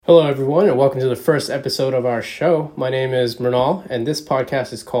Hello, everyone, and welcome to the first episode of our show. My name is Mrinal, and this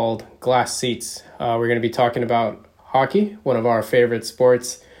podcast is called Glass Seats. We're going to be talking about hockey, one of our favorite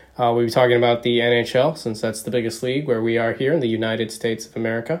sports. We'll be talking about the NHL, since that's the biggest league where we are here in the United States of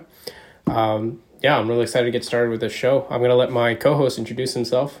America. I'm really excited to get started with this show. I'm going to let my co-host introduce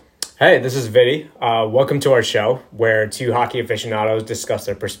himself. Hey, this is Viddy. Welcome to our show, where two hockey aficionados discuss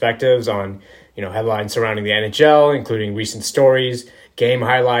their perspectives on, headlines surrounding the NHL, including recent stories, game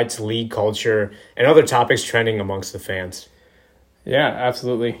highlights, league culture, and other topics trending amongst the fans. Yeah,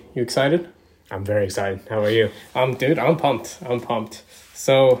 absolutely. You excited? I'm very excited. How about you? I'm pumped.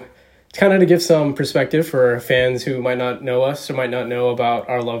 So, kind of to give some perspective for fans who might not know us or might not know about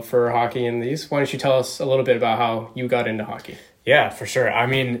our love for hockey and these, why don't you tell us a little bit about how you got into hockey? Yeah, for sure.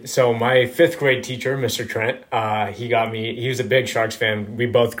 So my fifth grade teacher, Mr. Trent, he was a big Sharks fan. We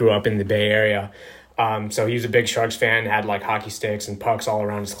both grew up in the Bay Area. So he was a big Sharks fan, had like hockey sticks and pucks all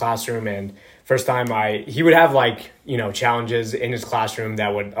around his classroom. And first time he would have challenges in his classroom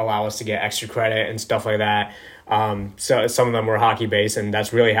that would allow us to get extra credit and stuff like that. So some of them were hockey based, and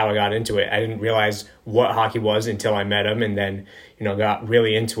that's really how I got into it. I didn't realize what hockey was until I met him, and then, got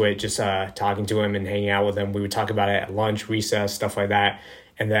really into it, just talking to him and hanging out with him. We would talk about it at lunch, recess, stuff like that.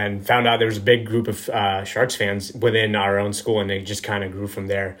 And then found out there was a big group of Sharks fans within our own school, and it just kind of grew from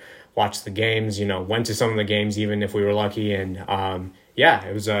there. Watched the games, went to some of the games even if we were lucky. And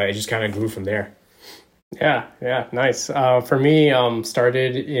it just kind of grew from there. Yeah, nice. For me,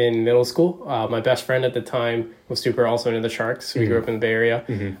 started in middle school. My best friend at the time was super also into the Sharks. We grew up in the Bay Area.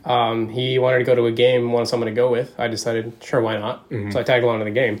 He wanted to go to a game, wanted someone to go with. I decided, sure, why not? So I tagged along to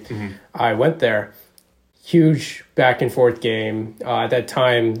the game. I went there. Huge back and forth game. At that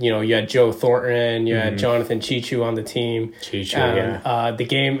time, you had Joe Thornton, you had Jonathan Chichu on the team. The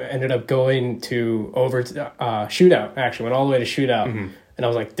game ended up going to shootout, actually, went all the way to shootout. And I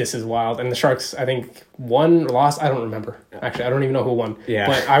was like, this is wild. And the Sharks, I think, won or lost. I don't remember. Actually, I don't even know who won. Yeah.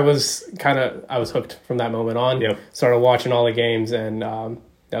 But I was hooked from that moment on. Yep. Started watching all the games, and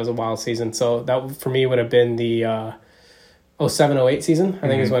that was a wild season. So that, for me, would have been the 07-08 season, I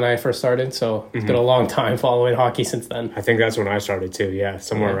think is when I first started. So it's been a long time following hockey since then. I think that's when I started too. Yeah,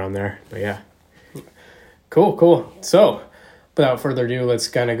 somewhere around there. But yeah. Cool. So without further ado, let's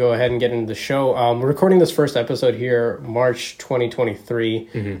kind of go ahead and get into the show. We're recording this first episode here, March 2023.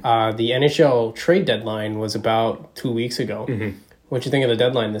 The NHL trade deadline was about 2 weeks ago. What'd you think of the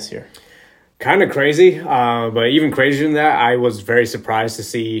deadline this year? Kind of crazy, but even crazier than that, I was very surprised to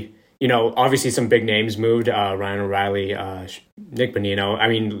see, obviously some big names moved, Ryan O'Reilly, Nick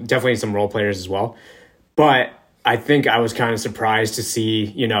Bonino. Definitely some role players as well. But I think I was kind of surprised to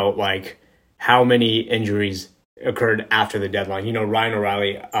see, how many injuries occurred after the deadline. Ryan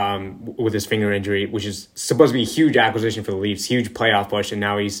O'Reilly with his finger injury, which is supposed to be a huge acquisition for the Leafs, huge playoff push, and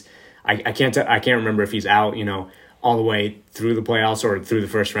now I can't remember if he's out, all the way through the playoffs or through the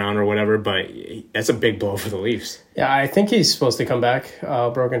first round or whatever, but that's a big blow for the Leafs. Yeah, I think he's supposed to come back,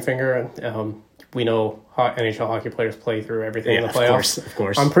 broken finger. We know NHL hockey players play through everything in the playoffs. Of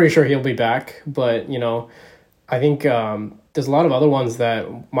course. I'm pretty sure he'll be back, but, I think there's a lot of other ones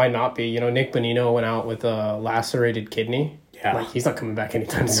that might not be. Nick Bonino went out with a lacerated kidney. Yeah. He's not coming back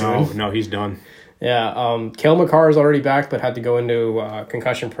anytime soon. No, he's done. Yeah, Cale Makar is already back, but had to go into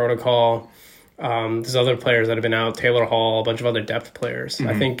concussion protocol. There's other players that have been out, Taylor Hall, a bunch of other depth players.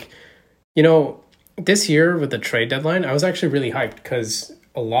 I think, this year with the trade deadline, I was actually really hyped because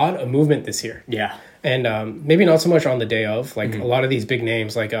a lot of movement this year. Yeah. And maybe not so much on the day of, a lot of these big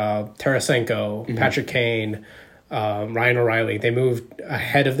names like Tarasenko, Patrick Kane, Ryan O'Reilly, they moved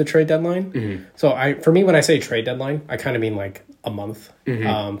ahead of the trade deadline. So for me, when I say trade deadline, I kind of mean like a month.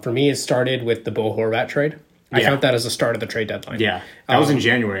 For me, it started with the Bo Horvat trade. I count that as the start of the trade deadline. Yeah, that was in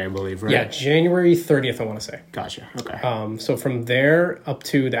January, I believe, right? Yeah, January 30th, I want to say. Gotcha, okay. So from there up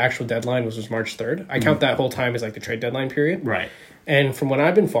to the actual deadline, which was March 3rd, I count that whole time as like the trade deadline period. Right. And from what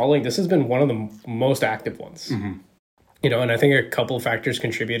I've been following, this has been one of the most active ones. And I think a couple of factors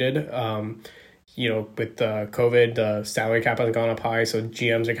contributed. With the COVID, the salary cap hasn't gone up high, so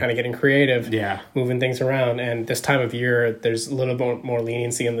GMs are kind of getting creative, moving things around. And this time of year, there's a little bit more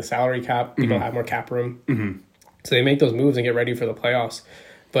leniency in the salary cap. People have more cap room. So they make those moves and get ready for the playoffs.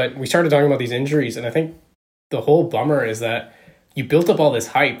 But we started talking about these injuries, and I think the whole bummer is that you built up all this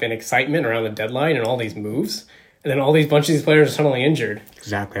hype and excitement around the deadline and all these moves, and then all these bunch of these players are suddenly injured.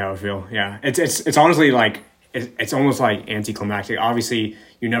 Exactly how I feel. Yeah, it's honestly it's almost like anticlimactic. Obviously,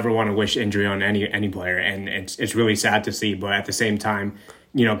 you never want to wish injury on any player, and it's really sad to see. But at the same time,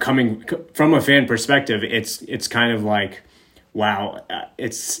 coming from a fan perspective, it's kind of like, wow,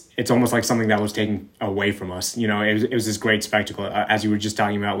 it's almost like something that was taken away from us. You know, it was this great spectacle, as you were just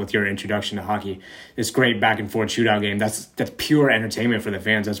talking about with your introduction to hockey. This great back and forth shootout game. That's pure entertainment for the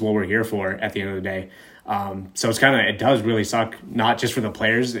fans. That's what we're here for at the end of the day. So it does really suck, not just for the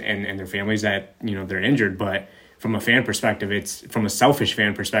players and their families that, you know, they're injured, but from a fan perspective, from a selfish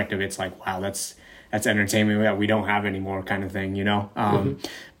fan perspective, it's like, wow, that's entertainment that we don't have anymore, kind of thing, you know.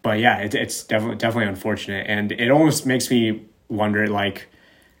 But yeah, it's definitely unfortunate, and it almost makes me wonder, is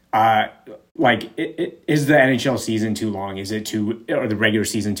the NHL season too long? Or the regular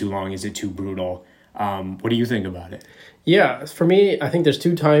season too long? Is it too brutal? What do you think about it? Yeah, for me, I think there's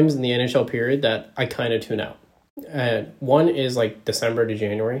 2 times in the NHL period that I kind of tune out. One is like December to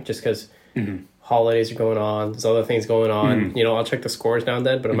January, just because holidays are going on, there's other things going on. You know, I'll check the scores now and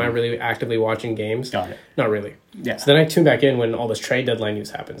then, but am I really actively watching games? Got it. Not really. Yeah. So then I tune back in when all this trade deadline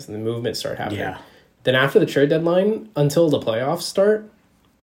news happens and the movements start happening. Yeah. Then after the trade deadline, until the playoffs start,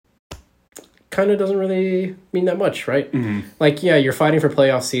 kind of doesn't really mean that much, right? Like, yeah, you're fighting for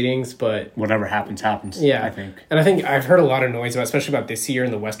playoff seedings, but whatever happens. Yeah, I think. And I think I've heard a lot of noise about, especially about this year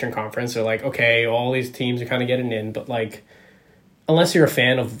in the Western Conference. They're like, okay, all these teams are kind of getting in, but like, unless you're a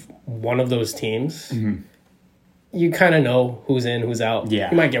fan of one of those teams, you kind of know who's in, who's out.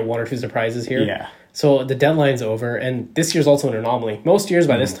 Yeah. You might get 1 or 2 surprises here. Yeah. So the deadline's over, and this year's also an anomaly. Most years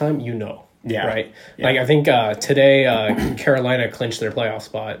by this time, you know. Yeah. Right? Yeah. Like, I think today Carolina clinched their playoff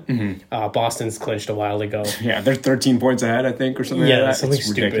spot. Boston's clinched a while ago. Yeah, they're 13 points ahead, I think, or something like that. Something it's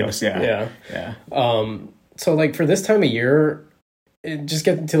stupid. ridiculous. Yeah. So, like, for this time of year, just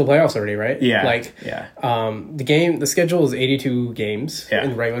get to the playoffs already, right? Yeah. Like, the schedule is 82 games in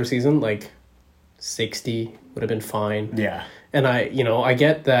the regular season. Like, 60 would have been fine. Yeah. And I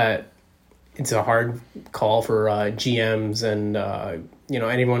get that it's a hard call for GMs and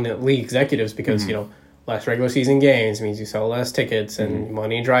anyone in league executives because less regular season games means you sell less tickets and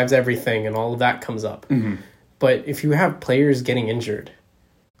money drives everything and all of that comes up. But if you have players getting injured,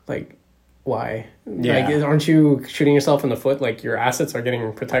 like, why? Yeah. Like, aren't you shooting yourself in the foot? Like, your assets are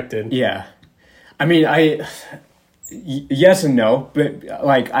getting protected. Yeah. I mean, yes and no, but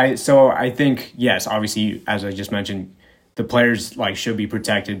I think, yes, obviously, as I just mentioned, the players should be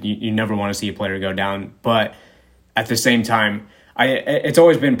protected. You never want to see a player go down, but at the same time, it's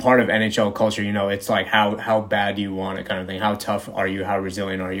always been part of NHL culture. You know, it's like how bad do you want it, kind of thing. How tough are you? How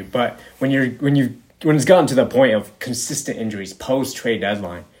resilient are you? But when it's gotten to the point of consistent injuries post trade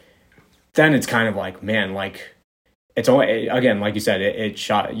deadline, then it's kind of like, man, like, it's only, again, like you said,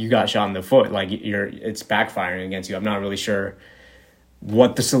 you got shot in the foot. Like, it's backfiring against you. I'm not really sure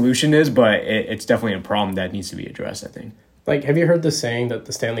what the solution is, but it's definitely a problem that needs to be addressed, I think. Like, have you heard the saying that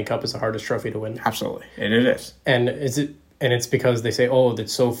the Stanley Cup is the hardest trophy to win? Absolutely. And it is. And it's because they say, oh,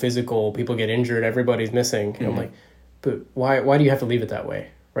 it's so physical, people get injured, everybody's missing. And I'm like, but why do you have to leave it that way,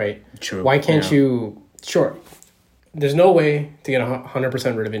 right? True. Why can't you, sure, there's no way to get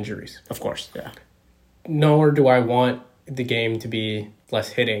 100% rid of injuries. Of course, yeah. Nor do I want the game to be less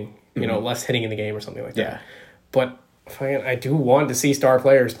hitting, less hitting in the game or something like that. Yeah. But I do want to see star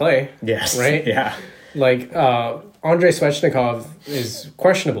players play. Yes. Right? Yeah. Like, Andrei Svechnikov is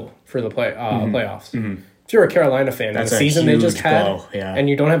questionable for the playoffs. If you're a Carolina fan, that's the season they just had, blow. Yeah. and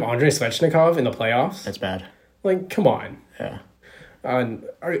you don't have Andrei Svechnikov in the playoffs, that's bad. Like, come on. Yeah.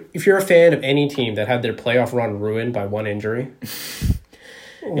 If you're a fan of any team that had their playoff run ruined by one injury,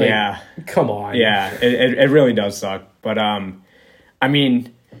 come on. Yeah, it really does suck. But I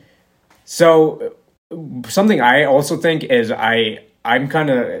mean, so something I also think is I'm kind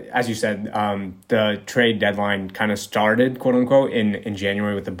of, as you said, the trade deadline kind of started, quote unquote, in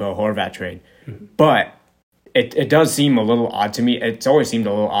January with the Bo Horvat trade, but it does seem a little odd to me. It's always seemed a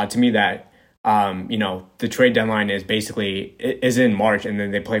little odd to me that the trade deadline is in March and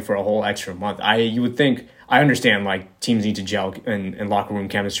then they play for a whole extra month. You would think, I understand, like, teams need to gel and locker room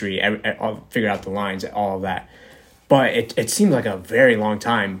chemistry, figure out the lines, all of that. But it seemed like a very long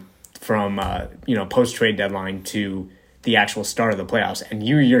time from, post trade deadline to the actual start of the playoffs. And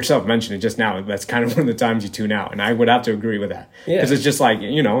you yourself mentioned it just now. That's kind of one of the times you tune out. And I would have to agree with that. Because it's just like,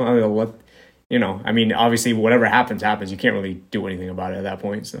 I mean, obviously, whatever happens. You can't really do anything about it at that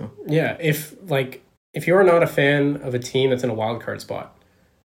point. So yeah, if you're not a fan of a team that's in a wild card spot,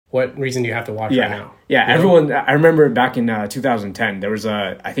 what reason do you have to watch right now? Yeah, everyone. I remember back in 2010, there was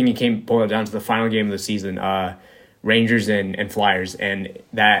I think it boiled down to the final game of the season, Rangers and Flyers, and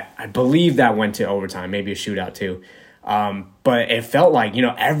that, I believe, that went to overtime, maybe a shootout too. But it felt like,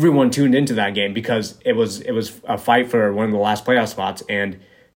 everyone tuned into that game because it was a fight for one of the last playoff spots, and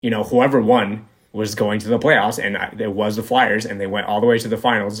whoever won was going to the playoffs, and it was the Flyers, and they went all the way to the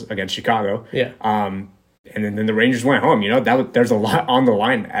finals against Chicago. Yeah. and then the Rangers went home. There's a lot on the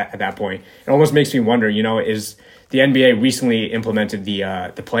line at that point. It almost makes me wonder, is the NBA recently implemented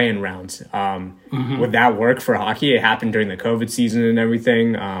the play-in rounds. Would that work for hockey? It happened during the COVID season and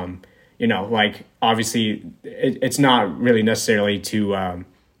everything. Obviously it's not really necessarily to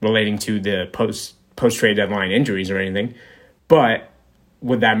relating to the post-trade deadline injuries or anything, but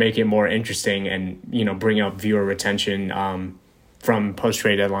would that make it more interesting and, bring up viewer retention from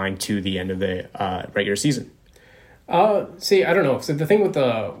post-trade deadline to the end of the regular season? See, I don't know. So the thing with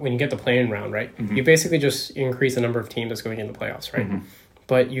when you get the play-in round, right, you basically just increase the number of teams that's going in the playoffs, right?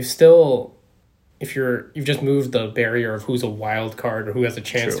 But you still, you've just moved the barrier of who's a wild card or who has a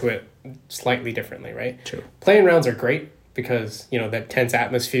chance to it slightly differently, right? True. Play-in rounds are great because, that tense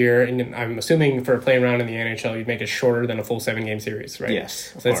atmosphere, and I'm assuming for a play-in round in the NHL, you'd make it shorter than a full 7-game series, right?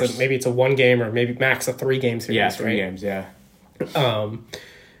 Yes, so maybe it's a 1 game or maybe max a 3-game series, yeah, right? 3 games, yeah.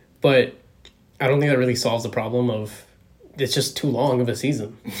 But I don't think that really solves the problem of it's just too long of a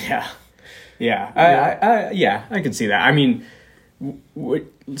season. Yeah. I could see that. I mean,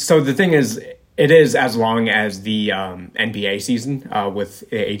 so the thing is, it is as long as the NBA season with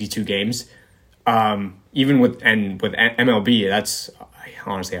 82 games. Even with MLB, that's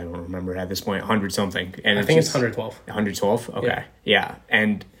honestly I don't remember at this point, 100 something, and I think it's 112. 112. Okay, yeah,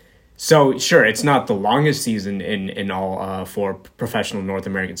 and so sure, it's not the longest season in all for professional North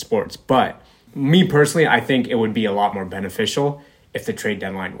American sports, but me personally, I think it would be a lot more beneficial if the trade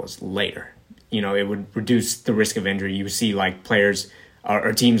deadline was later. It would reduce the risk of injury. You see, like players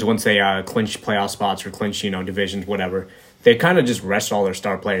or teams once they clinch playoff spots or clinch divisions, whatever, they kind of just rest all their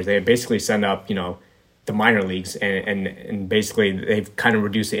star players. They basically send up the minor leagues and basically they've kind of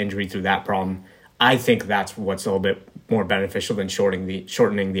reduced the injury through that problem. I think that's what's a little bit more beneficial than shortening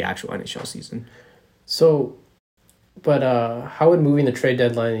the actual NHL season. So, but how would moving the trade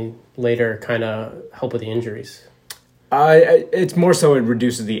deadline later kind of help with the injuries? It's more so it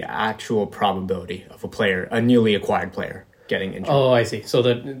reduces the actual probability of a newly acquired player getting injured. Oh, I see. So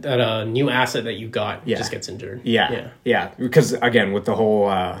that new asset that you got just gets injured. Yeah. Because again, with the whole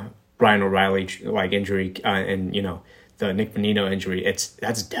Ryan O'Reilly injury and the Nick Bonino injury,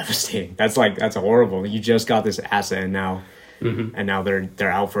 that's devastating. That's horrible. You just got this asset and now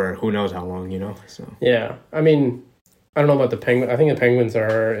they're out for who knows how long. So yeah, I mean, I don't know about the Penguins. I think the Penguins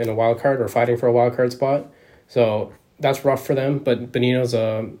are in a wild card or fighting for a wild card spot, so that's rough for them. But Bonino's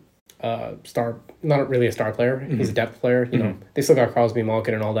a star, not really a star player. He's a depth player. They still got Crosby,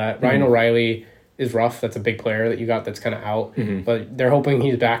 Malkin, and all that. Ryan O'Reilly is rough. That's a big player that you got that's kind of out. But they're hoping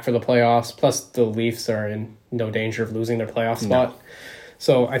he's back for the playoffs. Plus, the Leafs are in no danger of losing their playoff spot. No.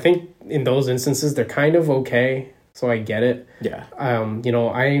 So I think in those instances, they're kind of okay. So I get it. Yeah.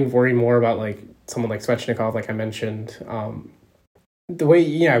 I worry more about someone like Svechnikov, like I mentioned. The way,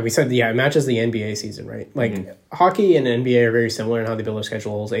 we said, it matches the NBA season, right? Hockey and NBA are very similar in how they build their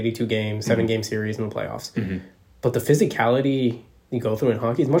schedules, 82 games, 7-game series in the playoffs. But the physicality you go through in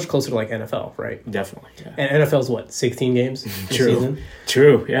hockey is much closer to NFL, right? Definitely. Yeah. And NFL's what, 16 games True. season?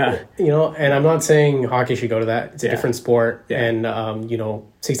 True, yeah. And I'm not saying hockey should go to that. It's a different sport. Yeah. And,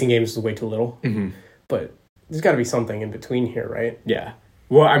 16 games is way too little. But there's got to be something in between here, right? Yeah.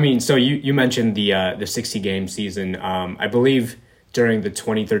 Well, I mean, so you mentioned the 60-game season. I believe during the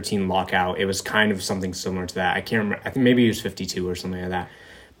 2013 lockout, it was kind of something similar to that. I can't remember. I think maybe it was 52 or something like that.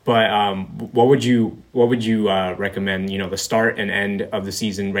 But what would you recommend? The start and end of the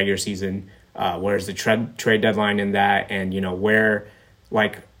season, regular season. Where's the trade deadline in that? And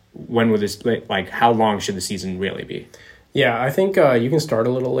when would this how long should the season really be? Yeah, I think you can start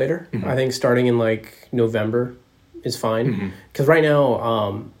a little later. I think starting in November is fine. Because right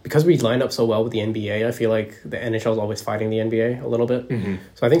now, because we line up so well with the NBA, I feel like the NHL is always fighting the NBA a little bit.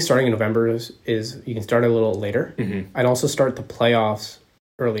 So I think starting in November is you can start a little later. I'd also start the playoffs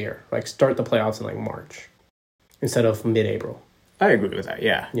earlier. Start the playoffs in March instead of mid-April. I agree with that,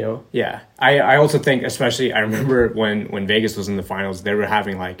 yeah. Yeah. I also think, especially, I remember when Vegas was in the finals, they were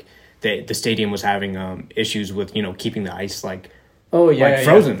having the stadium was having issues with keeping the ice frozen all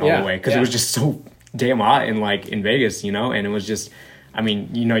the way because it was just so damn hot in Vegas, and it was just, I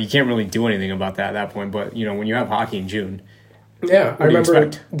mean, you can't really do anything about that at that point. But when you have hockey in June, yeah, I remember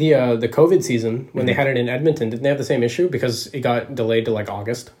the COVID season when they had it in Edmonton. Didn't they have the same issue because it got delayed to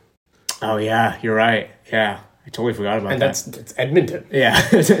August? Oh yeah, you're right. Yeah. I totally forgot about that. And it's Edmonton. Yeah.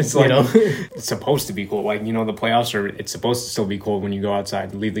 It's it's supposed to be cool. The playoffs it's supposed to still be cold when you go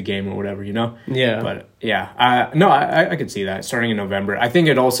outside and leave the game or whatever, Yeah. But yeah. No, I could see that starting in November. I think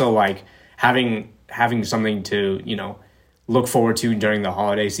it also having something to, look forward to during the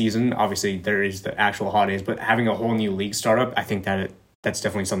holiday season. Obviously there is the actual holidays, but having a whole new league startup, I think that that's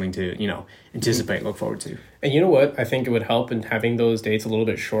definitely something to, anticipate, look forward to. And you know what? I think it would help in having those dates a little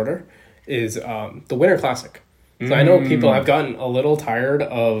bit shorter is the Winter Classic. So I know people have gotten a little tired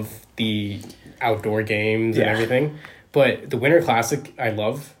of the outdoor games and everything, but the Winter Classic I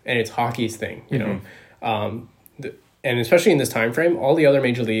love, and it's hockey's thing, you know. And especially in this time frame, all the other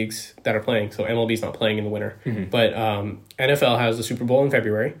major leagues that are playing, so MLB's not playing in the winter, but NFL has the Super Bowl in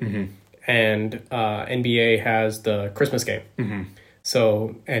February, and NBA has the Christmas game.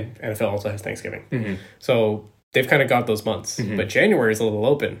 So, and NFL also has Thanksgiving. So they've kind of got those months, but January is a little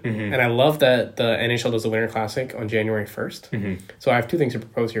open. And I love that the NHL does the Winter Classic on January 1st. So I have two things to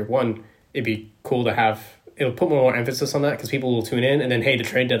propose here. One, it'd be cool to have, it'll put more emphasis on that because people will tune in, and then, hey, the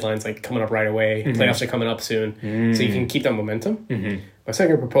trade deadline's like coming up right away. Playoffs are coming up soon. So you can keep that momentum. My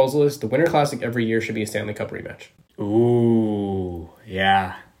second proposal is the Winter Classic every year should be a Stanley Cup rematch. Ooh,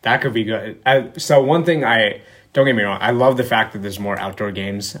 yeah. That could be good. So one thing don't get me wrong, I love the fact that there's more outdoor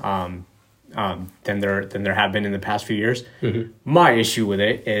games than there have been in the past few years. My issue with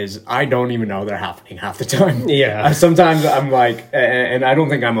it is I don't even know they're happening half the time. Yeah. Sometimes I'm like, and I don't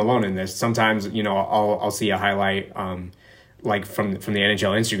think I'm alone in this. Sometimes, I'll see a highlight like from the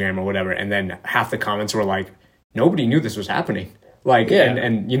NHL Instagram or whatever, and then half the comments were like, nobody knew this was happening. Like,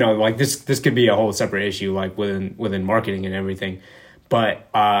 and like this could be a whole separate issue, like within marketing and everything. But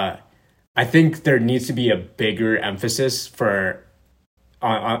I think there needs to be a bigger emphasis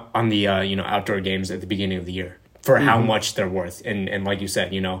on the outdoor games at the beginning of the year for how much they're worth. And like you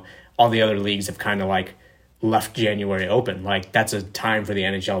said, all the other leagues have kind of like left January open. Like that's a time for the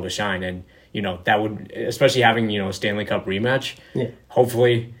NHL to shine. And, that would, especially having, a Stanley Cup rematch,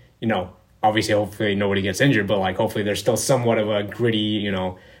 hopefully, hopefully nobody gets injured, but like hopefully there's still somewhat of a gritty,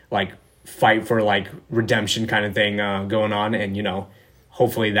 like fight for like redemption kind of thing going on. And,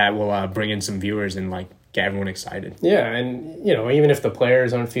 hopefully that will bring in some viewers and like get everyone excited. Yeah, and even if the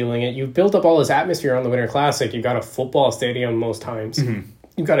players aren't feeling it, you've built up all this atmosphere on the Winter Classic. You've got a football stadium most times.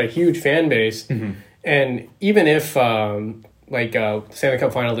 You've got a huge fan base. And even if Stanley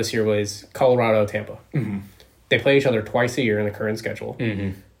Cup final this year was Colorado, Tampa, they play each other twice a year in the current schedule.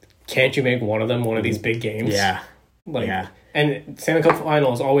 Can't you make one of them one of these big games? And Stanley Cup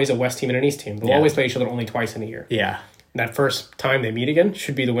final is always a West team and an East team. They'll always play each other only twice in a year. That first time they meet again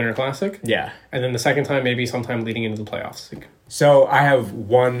should be the Winter Classic. And then the second time, maybe sometime leading into the playoffs. So I have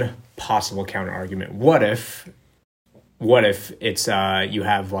one possible counter argument. What if it's you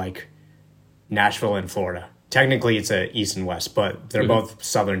have like Nashville and Florida? Technically it's a East and West, but they're both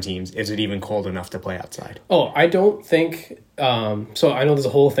Southern teams. Is it even cold enough to play outside? Oh, I don't think so I know there's a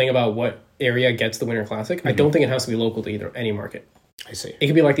whole thing about what area gets the Winter Classic. I don't think it has to be local to any market. I see. It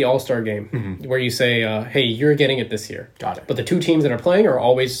could be like the All-Star game where you say, hey, you're getting it this year. Got it. But the two teams that are playing are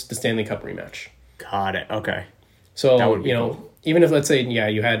always the Stanley Cup rematch. Got it. Okay. So, that would be cool. Even if, let's say,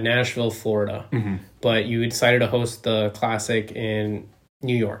 you had Nashville, Florida, but you decided to host the Classic in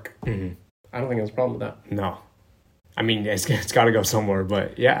New York. I don't think there's a problem with that. No. I mean, it's got to go somewhere,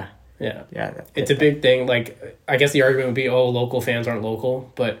 but yeah. It's a big thing. Like, I guess the argument would be, local fans aren't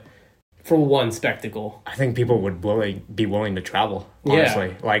local, but for one spectacle, I think people would be willing to travel,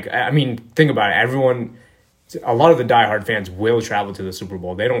 honestly. Like, I mean, think about it. A lot of the diehard fans will travel to the Super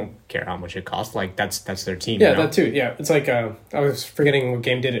Bowl. They don't care how much it costs. Like, that's their team. That too. Yeah, it's like, I was forgetting what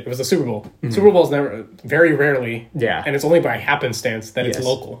game did it. It was the Super Bowl. Super Bowl's very rarely. Yeah. And it's only by happenstance that it's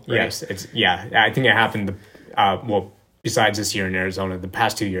local. Right? Yes. I think it happened, besides this year in Arizona, the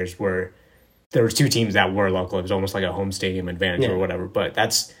past 2 years where there were two teams that were local. It was almost like a home stadium advantage or whatever. But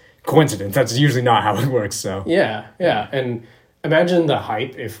that's coincidence. That's usually not how it works. So yeah, and imagine the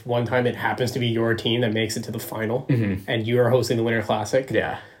hype if one time it happens to be your team that makes it to the final and you are hosting the Winter Classic.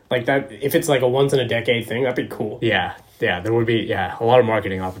 Like that. If it's like a once in a decade thing, that'd be cool. Yeah, there would be a lot of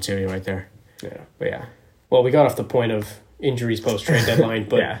marketing opportunity right there. Well, we got off the point of injuries post trade deadline,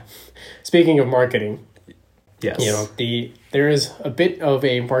 but speaking of marketing, there is a bit of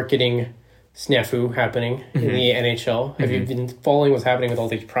a marketing snafu happening in the NHL. Have you been following what's happening with all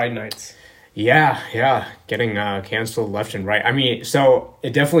these Pride nights? Yeah, getting canceled left and right. I mean, so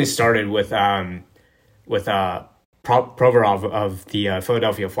it definitely started with Provorov of the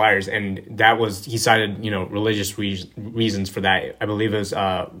Philadelphia Flyers, and that was, he cited religious reasons for that. I believe it was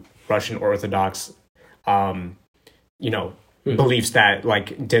Russian Orthodox beliefs that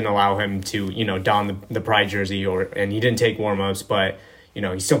like didn't allow him to don the Pride jersey, and he didn't take warm-ups, but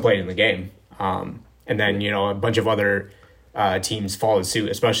he still played in the game. And then a bunch of other teams followed suit,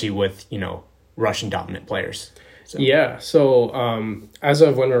 especially with Russian dominant players. So. Yeah. So as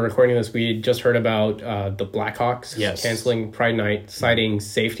of when we're recording this, we just heard about the Blackhawks canceling Pride Night, citing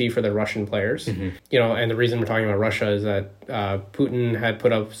safety for the Russian players. You know, and the reason we're talking about Russia is that Putin had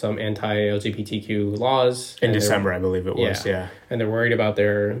put up some anti-LGBTQ laws in December, I believe it was. Yeah. And they're worried about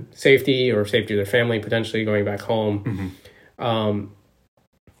their safety or safety of their family potentially going back home.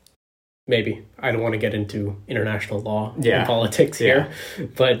 Maybe I don't want to get into international law and politics here,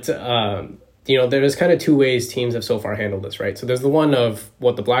 but you know, there's kind of two ways teams have so far handled this, right? So there's the one of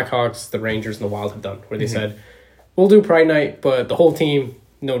what the Blackhawks, the Rangers, and the Wild have done, where they said, we'll do Pride Night, but the whole team,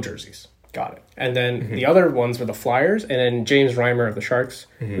 no jerseys. Got it. And then the other ones were the Flyers, and then James Reimer of the Sharks,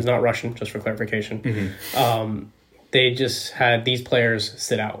 who's not Russian, just for clarification. They just had these players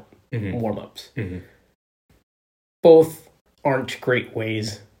sit out, warm-ups. Both aren't great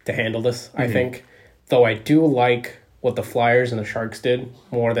ways to handle this, I think. Though I do like what the Flyers and the Sharks did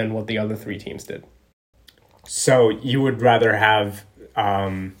more than what the other three teams did. So you would rather have...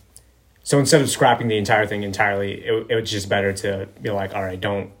 so instead of scrapping the entire thing entirely, it was just better to be like, all right,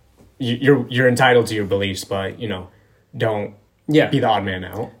 don't... You're entitled to your beliefs, but, you know, don't be the odd man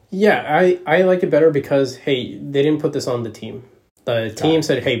out. Yeah, I like it better because, hey, they didn't put this on the team. The team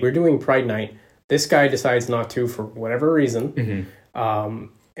said, hey, we're doing Pride Night. This guy decides not to for whatever reason.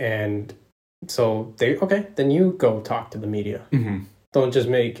 And so then you go talk to the media. Don't just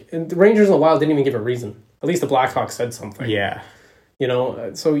make... And the Rangers and the Wild didn't even give a reason. At least the Blackhawks said something. Yeah. You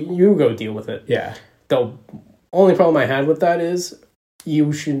know, so you go deal with it. Yeah. The only problem I had with that is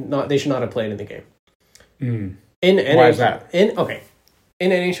they should not have played in the game. Why is that? In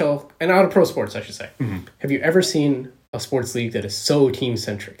NHL, and out of pro sports, I should say. Have you ever seen a sports league that is so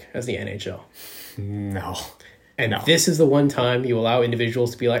team-centric as the NHL? No. And this is the one time you allow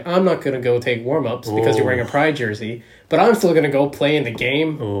individuals to be like, I'm not going to go take warm-ups because you're wearing a Pride jersey, but I'm still going to go play in the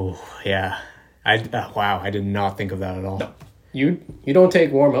game. Oh, yeah. Wow, I did not think of that at all. No. You don't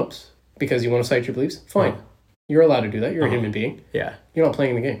take warm-ups because you want to cite your beliefs? Fine. You're allowed to do that. You're a human being. Yeah. You're not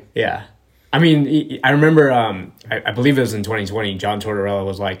playing the game. Yeah. I mean, I remember, I believe it was in 2020, John Tortorella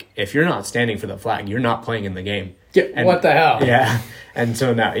was like, if you're not standing for the flag, you're not playing in the game. Yeah, and, what the hell? Yeah. And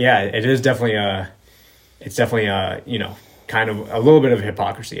so now, it is definitely you know, kind of a little bit of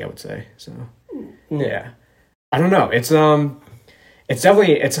hypocrisy, I would say. So, yeah. I don't know. It's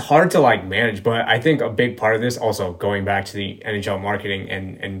definitely, it's hard to like manage, but I think a big part of this, also going back to the NHL marketing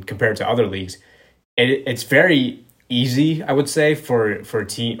and compared to other leagues, it's very easy, I would say, for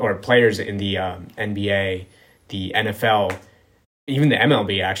team or players in the NBA, the NFL, even the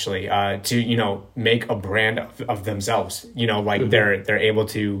MLB actually, to, you know, make a brand of themselves. You know, like they're able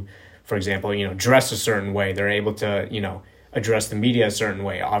to, for example, you know, dress a certain way. They're able to, you know, address the media a certain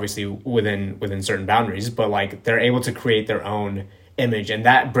way, obviously within certain boundaries, but like they're able to create their own image, and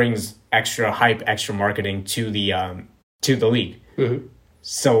that brings extra hype, extra marketing to the league.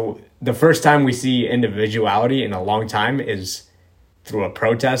 So the first time we see individuality in a long time is through a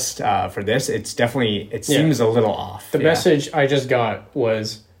protest for this. It's definitely, it seems a little off. The message I just got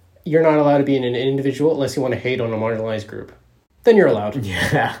was, you're not allowed to be an individual unless you want to hate on a marginalized group. Then you're allowed.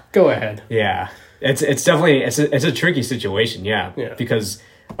 Yeah. Go ahead. Yeah. It's definitely, it's a tricky situation. Yeah. Because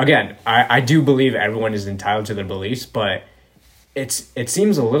again, I do believe everyone is entitled to their beliefs, but it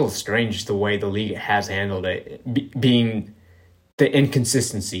seems a little strange the way the league has handled it, being the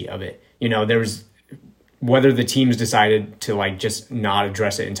inconsistency of it. You know, there's whether the teams decided to like just not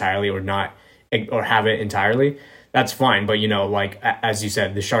address it entirely or not, or have it entirely, that's fine. But, you know, like, as you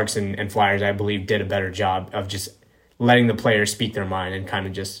said, the Sharks and Flyers, I believe, did a better job of just letting the players speak their mind and kind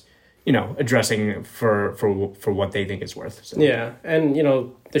of just, you know, addressing for what they think it's worth. So. Yeah. And, you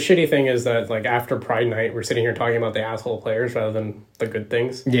know, the shitty thing is that, like, after Pride Night, we're sitting here talking about the asshole players rather than the good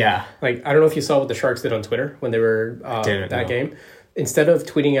things. Yeah. Like, I don't know if you saw what the Sharks did on Twitter when they were game. Instead of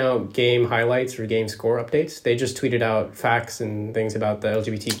tweeting out game highlights or game score updates, they just tweeted out facts and things about the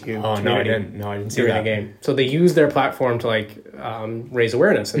LGBTQ community. No, I didn't see during that. the game. So they used their platform to like raise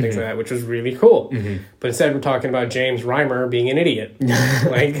awareness and things like that, which was really cool. But instead, we're talking about James Reimer being an idiot.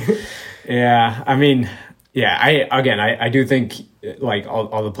 Like, yeah, I mean, yeah, I do think like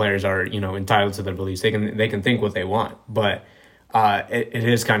all the players are, you know, entitled to their beliefs. They can think what they want, but it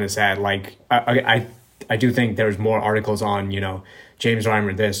is kind of sad. Like I do think there's more articles on, you know, James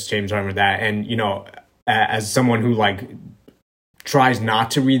Reimer this, James Reimer that. And, you know, as someone who, like, tries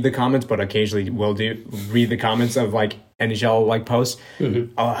not to read the comments, but occasionally will read the comments of, like, NHL, like, posts,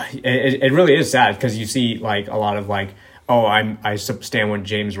 it really is sad because you see, like, a lot of, like, oh, I stand with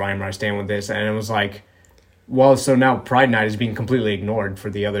James Reimer, I stand with this. And it was like, well, so now Pride Night is being completely ignored for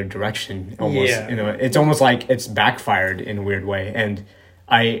the other direction. Almost, you know, it's almost like it's backfired in a weird way. And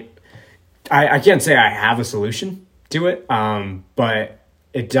I I can't say I have a solution to it, but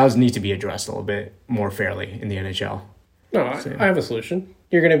it does need to be addressed a little bit more fairly in the NHL. No, I have a solution.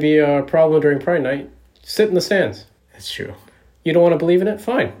 You're going to be a problem during Pride Night. Sit in the stands. That's true. You don't want to believe in it?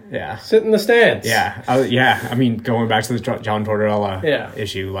 Fine. Yeah. Sit in the stands. Yeah. I mean, going back to the John Tortorella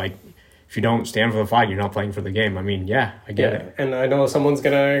issue, like, if you don't stand for the flag, you're not playing for the game. I mean, yeah, I get it. And I know someone's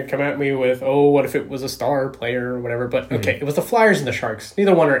going to come at me with, what if it was a star player or whatever? But, okay, it was the Flyers and the Sharks.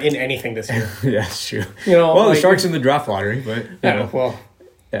 Neither one are in anything this year. Yeah, it's true. Well, the Sharks in the draft lottery, but, you know. Well.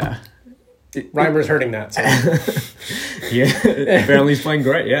 Yeah. Reimer's hurting that. So. Yeah, apparently he's playing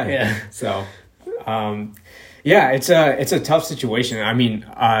great, yeah. Yeah. So, it's a tough situation. I mean,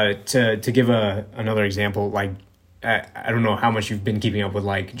 to give another example, like, I don't know how much you've been keeping up with,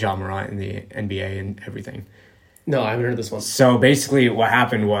 like, Ja Morant in the NBA and everything. No, I haven't heard this one. So basically what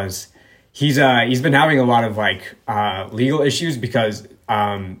happened was he's been having a lot of, like, legal issues because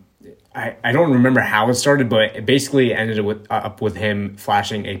I don't remember how it started, but it basically ended up with him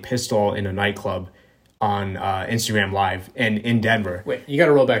flashing a pistol in a nightclub on Instagram Live and in Denver. Wait, you got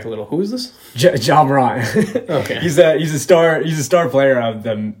to roll back a little. Who is this? Ja Morant. Okay. He's a star player of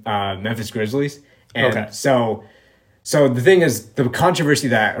the Memphis Grizzlies. And okay. So the thing is, the controversy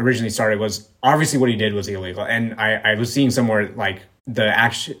that originally started was obviously what he did was illegal, and I was seeing somewhere like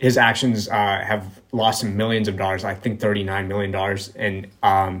his actions have lost him millions of dollars. I think $39 million,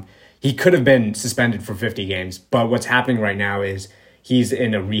 and he could have been suspended for 50 games. But what's happening right now is he's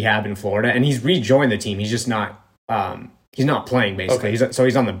in a rehab in Florida, and he's rejoined the team. He's just not playing basically. Okay.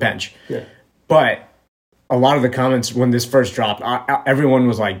 He's on the bench. Yeah. But a lot of the comments when this first dropped, everyone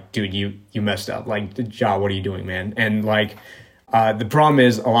was like, dude, you messed up. Like, Ja, what are you doing, man? And, like, the problem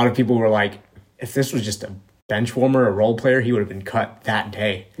is a lot of people were like, if this was just a bench warmer, a role player, he would have been cut that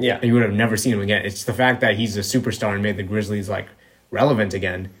day. Yeah. And you would have never seen him again. It's the fact that he's a superstar and made the Grizzlies, like, relevant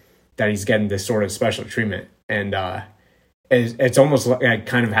again that he's getting this sort of special treatment. And it's almost like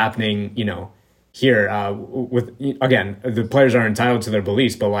kind of happening, you know, here with, again, the players are entitled to their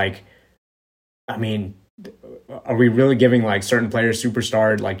beliefs, but, like, I mean, are we really giving, like, certain players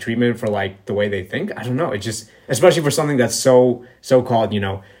superstar, like, treatment for, like, the way they think? I don't know. It just, especially for something that's so-called, you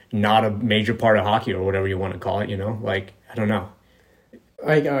know, not a major part of hockey or whatever you want to call it, you know? Like, I don't know.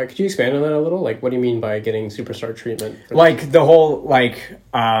 Could you expand on that a little? Like, what do you mean by getting superstar treatment? Like, the whole, like,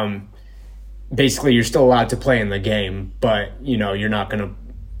 basically you're still allowed to play in the game, but, you know, you're not going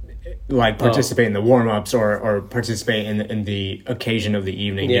to, like, participate in the warm-ups or participate in the occasion of the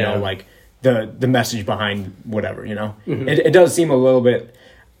evening, you know, like, the message behind whatever, you know? Mm-hmm. It does seem a little bit,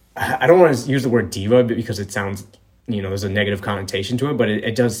 I don't want to use the word diva because it sounds, you know, there's a negative connotation to it, but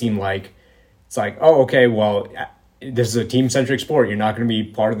it does seem like, it's like, oh, okay, well, this is a team-centric sport. You're not going to be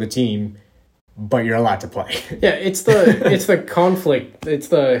part of the team, but you're allowed to play. Yeah, it's the conflict, it's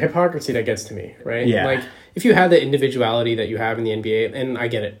the hypocrisy that gets to me, right? Yeah. Like, if you have the individuality that you have in the NBA, and I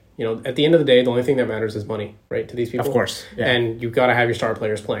get it, you know, at the end of the day, the only thing that matters is money, right, to these people? Of course. Yeah. And you've got to have your star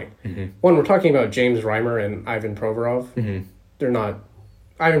players playing. Mm-hmm. When we're talking about James Reimer and Ivan Provorov, mm-hmm. they're not...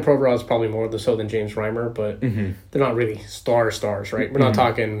 Ivan Provorov is probably more so than James Reimer, but mm-hmm. they're not really stars, right? We're not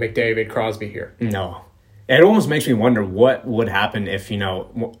talking McDavid, Crosby here. No. It almost makes me wonder what would happen if, you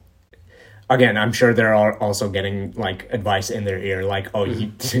know... Again, I'm sure they're also getting, like, advice in their ear, like, oh,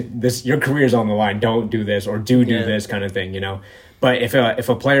 your career's on the line, don't do this, or do this kind of thing, you know? But if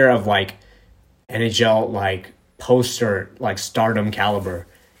a player of, like, NHL, like, poster, like, stardom caliber,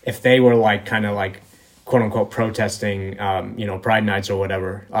 if they were, like, kind of, like, quote-unquote protesting, you know, Pride Nights or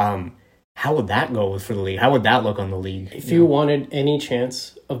whatever, how would that go for the league? How would that look on the league? If you wanted any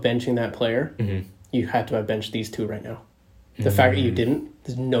chance of benching that player, mm-hmm. you had to have benched these two right now. The mm-hmm. fact that you didn't,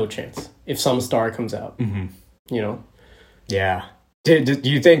 there's no chance. If some star comes out, mm-hmm. you know? Yeah. Do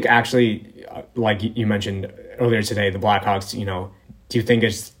you think, actually, like you mentioned earlier today, the Blackhawks, you know, do you think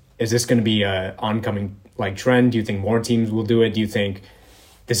is this going to be a oncoming, like, trend? Do you think more teams will do it? Do you think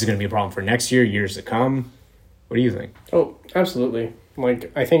this is going to be a problem for next year, years to come? What do you think? Oh, absolutely.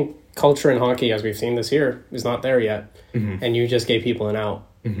 Like, I think culture in hockey, as we've seen this year, is not there yet. Mm-hmm. And you just gave people an out.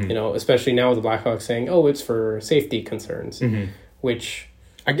 Mm-hmm. You know, especially now with the Blackhawks saying, oh, it's for safety concerns, mm-hmm. which...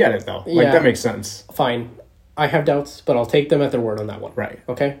 I get it, though. Like, that makes sense. Fine. I have doubts, but I'll take them at their word on that one. Right.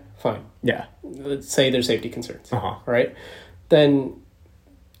 Okay? Fine. Yeah. Let's say there's safety concerns. Uh-huh. All right? Then,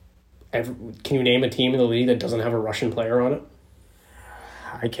 can you name a team in the league that doesn't have a Russian player on it?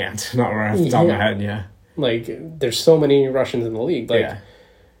 I can't. Not right off the top of my head, yeah. Like, there's so many Russians in the league. Like,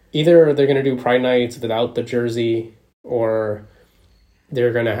 either they're going to do Pride Nights without the jersey, or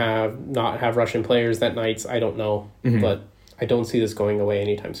they're going to not have Russian players that nights. I don't know. Mm-hmm. But I don't see this going away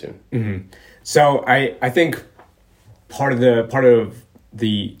anytime soon. Mm-hmm. So I think part of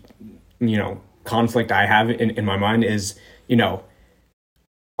the conflict I have in my mind is,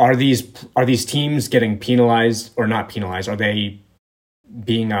 are these teams getting penalized or not penalized? Are they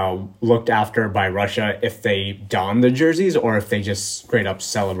being looked after by Russia if they don the jerseys or if they just straight up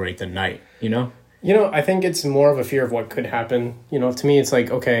celebrate the night, I think it's more of a fear of what could happen. To me, it's like,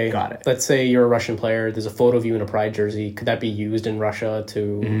 okay, got it. Let's say you're a Russian player. There's a photo of you in a Pride jersey. Could that be used in Russia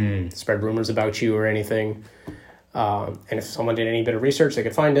to spread rumors about you or anything? And if someone did any bit of research, they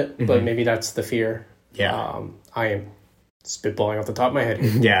could find it. But maybe that's the fear. Yeah. I am spitballing off the top of my head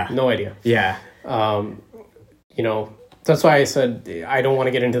here. Yeah. No idea. Yeah. That's why I said I don't want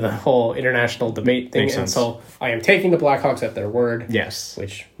to get into the whole international debate thing. And so I am taking the Blackhawks at their word. Yes.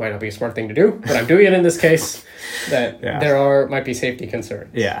 Which might not be a smart thing to do, but I'm doing it in this case that there might be safety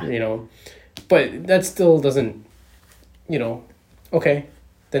concerns. Yeah. But that still doesn't, okay,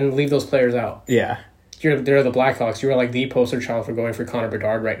 then leave those players out. Yeah. They're the Blackhawks. You're like the poster child for going for Connor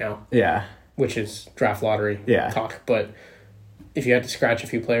Bedard right now. Yeah. Which is draft lottery talk. But if you had to scratch a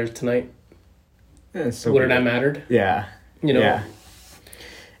few players tonight, would it have mattered? Yeah. Yeah.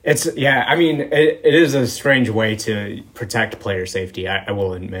 I mean, it is a strange way to protect player safety, I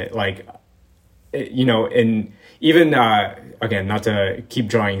will admit. Like, and even, again, not to keep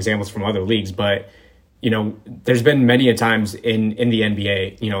drawing examples from other leagues, but, there's been many a times in the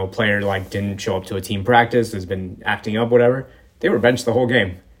NBA, a player didn't show up to a team practice, has been acting up, whatever. They were benched the whole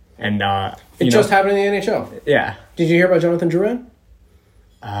game. And, it just happened in the NHL. Yeah. Did you hear about Jonathan Drouin?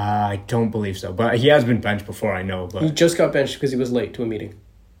 I don't believe so, but he has been benched before, I know. But he just got benched because he was late to a meeting.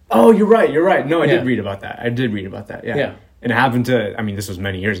 Oh, you're right. No, I did read about that. Yeah. And it happened to, this was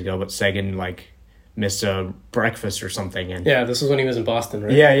many years ago, but Sagan, missed a breakfast or something. And yeah, this was when he was in Boston,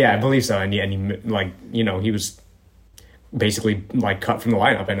 right? Yeah, I believe so. And he he was basically, cut from the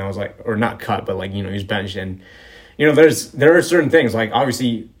lineup. And I was like, or not cut, but, he was benched. And, there are certain things,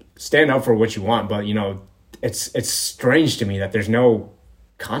 obviously, stand up for what you want, but, it's strange to me that there's no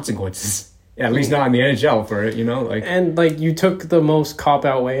consequences, at least not in the NHL for it, and you took the most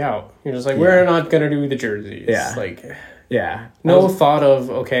cop-out way out. You're just we're not gonna do the jerseys. No thought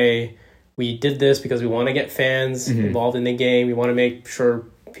of, okay, we did this because we want to get fans involved in the game. We want to make sure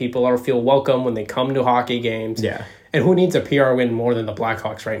people feel welcome when they come to hockey games. And who needs a PR win more than the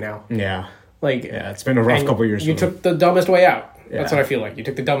Blackhawks right now? It's been a rough couple of years. You took the dumbest way out. That's what I feel like. You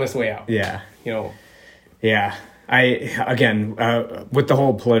took the dumbest way out. With the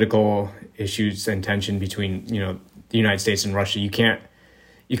whole political issues and tension between, the United States and Russia, you can't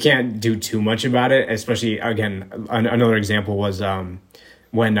do too much about it, especially, again, another example was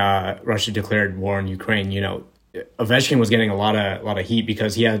when Russia declared war on Ukraine. Ovechkin was getting a lot of heat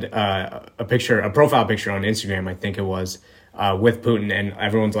because he had a profile picture on Instagram, I think it was, with Putin, and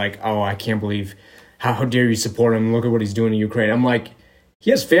everyone's like, oh, I can't believe, how dare you support him, look at what he's doing in Ukraine. I'm like,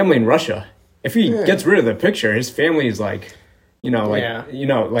 he has family in Russia. If he gets rid of the picture, his family is that's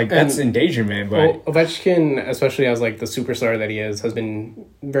endangerment. But Ovechkin, especially as the superstar that he is, has been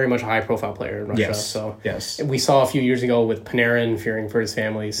very much a high profile player in Russia. Yes. We saw a few years ago with Panarin fearing for his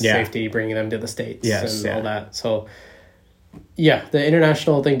family's safety, bringing them to the States all that. So, the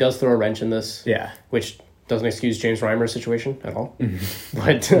international thing does throw a wrench in this. Which doesn't excuse James Reimer's situation at all.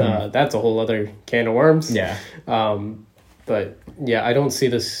 But that's a whole other can of worms. But I don't see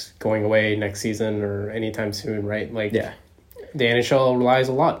this going away next season or anytime soon, right? The NHL relies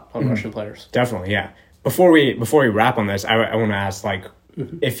a lot on Russian players. Definitely, yeah. Before we wrap on this, I want to ask,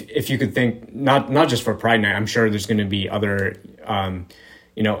 if you could think, not just for Pride Night, I'm sure there's going to be other,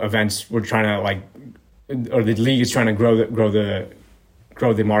 events we're trying to or the league is trying to grow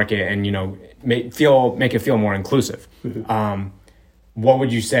the market and make it feel more inclusive. What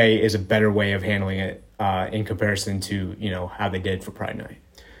would you say is a better way of handling it? In comparison to, how they did for Pride Night.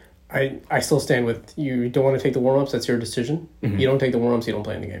 I still stand with, you don't want to take the warm-ups, that's your decision. You don't take the warm-ups, you don't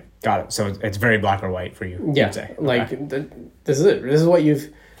play in the game. Got it. So it's very black or white for you, you'd say. This is it. This is what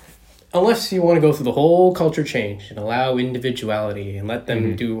unless you want to go through the whole culture change and allow individuality and let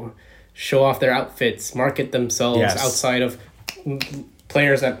them show off their outfits, market themselves outside of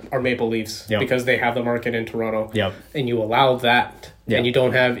players that are Maple Leafs because they have the market in Toronto. And you allow that. And you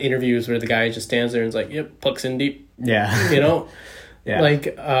don't have interviews where the guy just stands there and is like, yep, puck's in deep. You want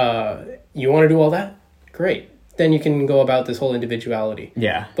to do all that? Great. Then you can go about this whole individuality.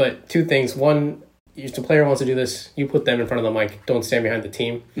 But two things. One, if the player wants to do this, you put them in front of the mic. Don't stand behind the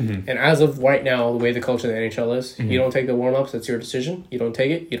team. And as of right now, the way the culture of the NHL is, you don't take the warm-ups, that's your decision. You don't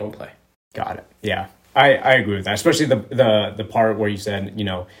take it, you don't play. Got it. Yeah. I agree with that, especially the part where you said,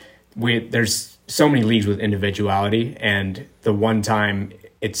 there's so many leagues with individuality, and the one time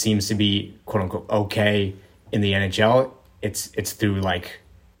it seems to be quote unquote okay in the NHL, it's through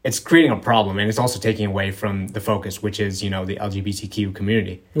it's creating a problem, and it's also taking away from the focus, which is, the LGBTQ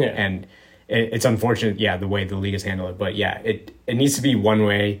community. Yeah. And it's unfortunate, the way the league has handled it. But it needs to be one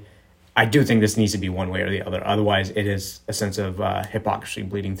way. I do think this needs to be one way or the other. Otherwise, it is a sense of hypocrisy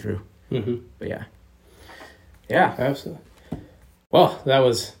bleeding through. Mm-hmm. But yeah, absolutely. Well, that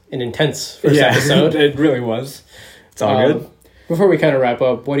was an intense first episode. It really was. It's all good. Before we kind of wrap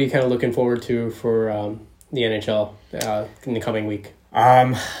up, what are you kind of looking forward to for the NHL in the coming week?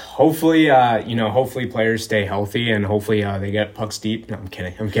 Hopefully, hopefully players stay healthy, and hopefully they get pucks deep. No, I'm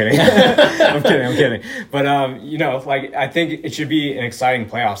kidding. I'm kidding. But, I think it should be an exciting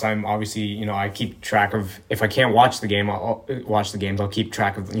playoffs. I'm obviously, I keep track of, if I can't watch the game, I'll watch the games. I'll keep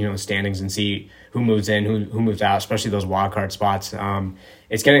track of, the standings and see who moves in, who moves out, especially those wild card spots.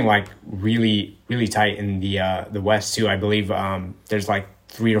 It's getting really, really tight in the West too. I believe, there's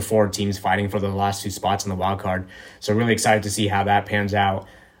 3 or 4 teams fighting for the last 2 spots in the wild card. So really excited to see how that pans out.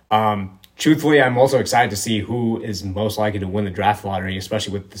 Truthfully, I'm also excited to see who is most likely to win the draft lottery,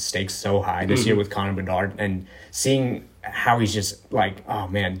 especially with the stakes so high this year with Connor Bedard, and seeing how he's just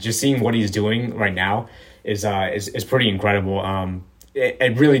just seeing what he's doing right now is pretty incredible.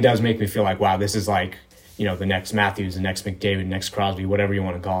 It really does make me feel like, wow, this is the next Matthews, the next McDavid, next Crosby, whatever you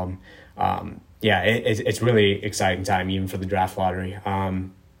want to call him. It's really exciting time even for the draft lottery.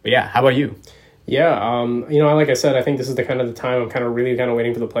 But how about you? Yeah, like I said, I think this is the time I'm kind of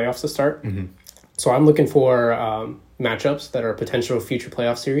waiting for the playoffs to start. Mm-hmm. So I'm looking for matchups that are potential future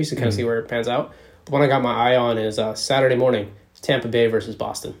playoff series to kind of see where it pans out. The one I got my eye on is Saturday morning, Tampa Bay versus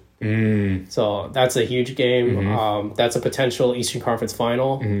Boston. So that's a huge game. Mm-hmm. That's a potential Eastern Conference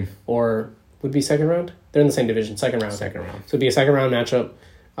final, or would be second round. They're in the same division, second round. So it'd be a second round matchup.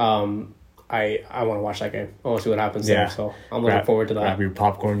 I want to watch that game. I want to see what happens there. So I'm looking forward to that. Grab your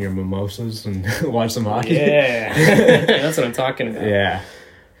popcorn, your mimosas, and watch some hockey. Yeah, that's what I'm talking about. Yeah.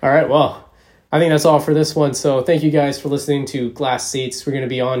 All right. Well, I think that's all for this one. So thank you guys for listening to Glass Seats. We're going to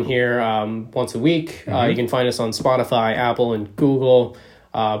be on here once a week. You can find us on Spotify, Apple, and Google.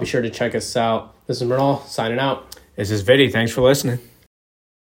 Be sure to check us out. This is Mrinal signing out. This is Viddy. Thanks for listening.